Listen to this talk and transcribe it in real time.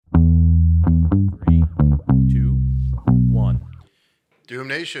Doom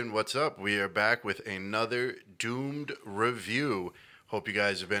Nation, what's up? We are back with another Doomed review. Hope you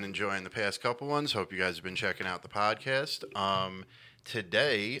guys have been enjoying the past couple ones. Hope you guys have been checking out the podcast.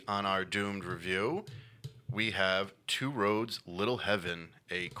 Today on our Doomed review, we have Two Roads, Little Heaven,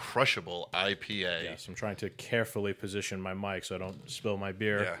 a crushable IPA. Yes, I'm trying to carefully position my mic so I don't spill my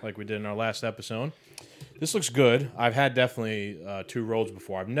beer like we did in our last episode. This looks good. I've had definitely Two Roads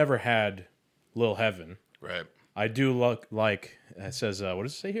before. I've never had Little Heaven. Right. I do look like, it says, what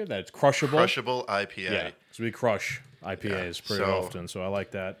does it say here? That it's crushable? Crushable IPA. Yeah, so we crush IPAs pretty often, so I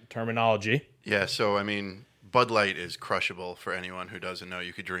like that terminology. Yeah, so, I mean, Bud Light is crushable for anyone who doesn't know.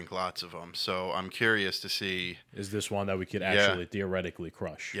 You could drink lots of them. So I'm curious to see. Is this one that we could actually theoretically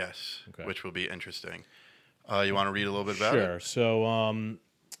crush? Yes, Okay. which will be interesting. You want to read a little bit about it? Sure. So,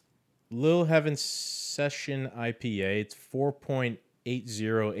 Little Heaven Session IPA, it's 4.80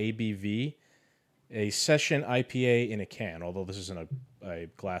 ABV. A session IPA in a can, although this isn't a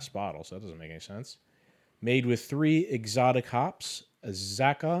glass bottle, so that doesn't make any sense. Made with 3 exotic hops,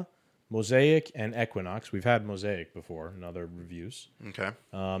 Azaka, Mosaic, and Equinox. We've had Mosaic before in other reviews. Okay.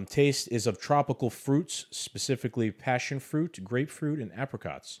 Taste is of tropical fruits, specifically passion fruit, grapefruit, and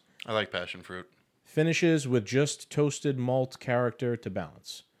apricots. I like passion fruit. Finishes with just toasted malt character to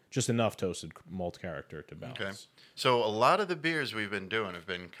balance. Just enough toasted malt character to balance. Okay. So a lot of the beers we've been doing have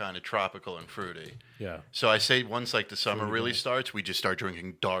been kind of tropical and fruity. Yeah. So I say once like the summer really starts, we just start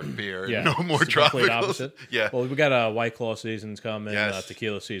drinking dark beer. Yeah. No more It's the complete tropicals. opposite. Yeah. Well, we got White Claw seasons coming, Yes.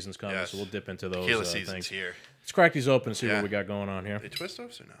 Tequila seasons coming, Yes. so we'll dip into those Tequila season's things. here. Let's crack these open and see Yeah. what we got going on here. They twist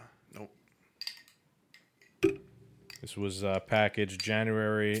offs or no? Nope. This was packaged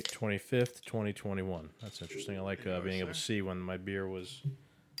January 25th, 2021. That's interesting. I like being able to see when my beer was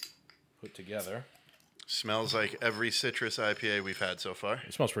put together. Smells like every citrus IPA we've had so far.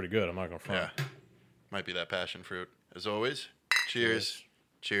 It smells pretty good. I'm not going to front. Yeah. Might be that passion fruit. As always, cheers.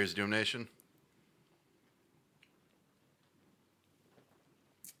 Cheers, Doom Nation.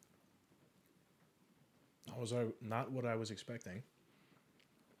 That was not what I was expecting.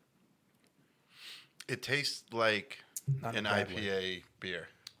 It tastes like Not an in a bad IPA beer.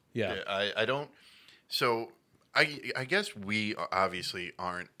 Yeah. I don't. So I guess we obviously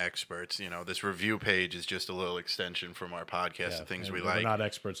aren't experts. You know, this review page is just a little extension from our podcast and things we like. We're not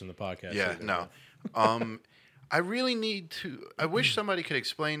experts in the podcast. Yeah, either, no. I really need to. I wish somebody could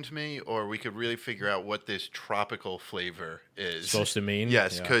explain to me, or we could really figure out what this tropical flavor is Supposed to mean?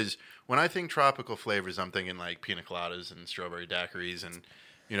 Yes, Yeah. because when I think tropical flavors, I'm thinking like pina coladas and strawberry daiquiris and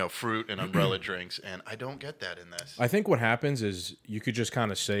fruit and umbrella drinks, and I don't get that in this. I think what happens is you could just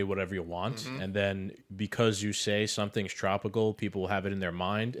kind of say whatever you want, Mm-hmm. and then because you say something's tropical, people will have it in their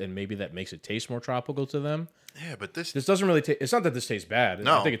mind, and maybe that makes it taste more tropical to them. Yeah, but this Doesn't really taste. It's not that this tastes bad.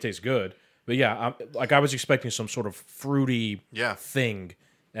 No. I think it tastes good. But yeah, I was expecting some sort of fruity thing,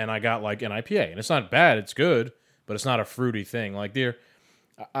 and I got like an IPA, and it's not bad. It's good, but it's not a fruity thing. Like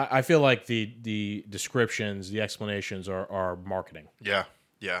I feel like the descriptions, the explanations are marketing. Yeah,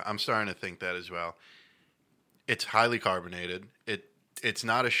 I'm starting to think that as well. It's highly carbonated. It's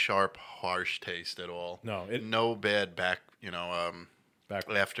not a sharp, harsh taste at all. No, no bad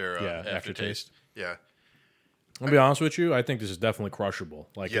aftertaste. Yeah. I'll be honest with you. I think this is definitely crushable.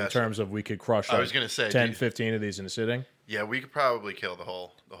 Like in Yes. terms of we could crush. I was gonna say 10, 15 of these in a sitting. Yeah, we could probably kill the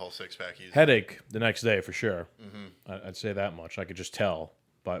whole 6-pack easily. Headache the next day for sure. Mm-hmm. I'd say that much. I could just tell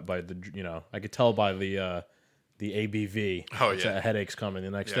by the I could tell by the ABV. Oh, it's yeah. a headache's coming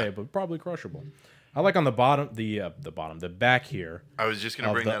the next Yeah. day, but probably crushable. I like on the bottom, the back here. I was just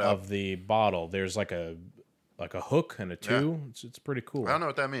gonna bring that up. Of the bottle. There's like a hook and a two. It's pretty cool. I don't know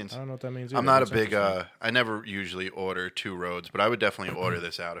what that means. I don't know what that means. I'm either. not a It's big. interesting. I never usually order Two Roads, but I would definitely order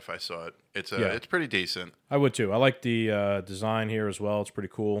this out if I saw it. It's pretty decent. I would too. I like the design here as well. It's pretty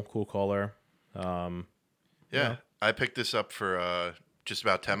cool. Cool color. Yeah, I picked this up for just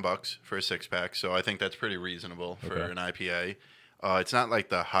about $10 for a 6-pack, so I think that's pretty reasonable for an IPA. It's not like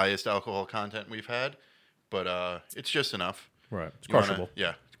the highest alcohol content we've had, but it's just enough. Right. It's crushable.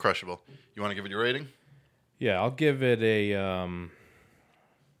 It's crushable. You want to give it your rating? Yeah, I'll give it a.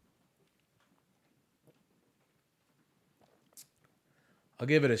 I'll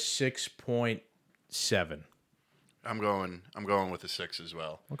give it a 6.7. I'm going with a 6 as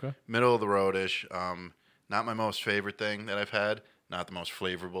well. Okay. Middle of the road-ish. Not my most favorite thing that I've had. Not the most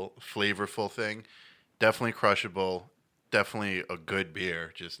flavorful thing. Definitely crushable. Definitely a good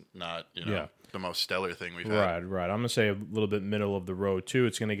beer. Just not the most stellar thing we've had. Right. I'm gonna say a little bit middle of the road too.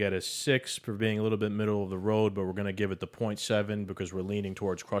 It's gonna get a 6 for being a little bit middle of the road, but we're gonna give it the 0.7 because we're leaning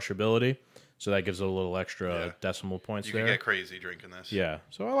towards crushability. So that gives it a little extra decimal points You there. can get crazy drinking this. Yeah.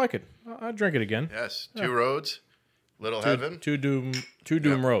 So I like it. I'd drink it again. Yes. Two Roads. Little Heaven. Two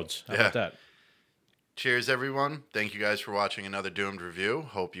Doom roads. How about that? Cheers, everyone. Thank you guys for watching another Doomed review.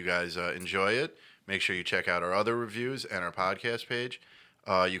 Hope you guys enjoy it. Make sure you check out our other reviews and our podcast page.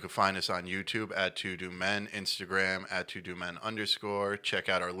 You can find us on YouTube at 2DoomMen, Instagram at 2DoomMen_. Check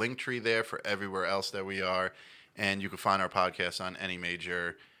out our link tree there for everywhere else that we are. And you can find our podcast on any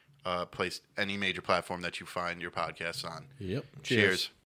major platform that you find your podcasts on. Yep. Cheers.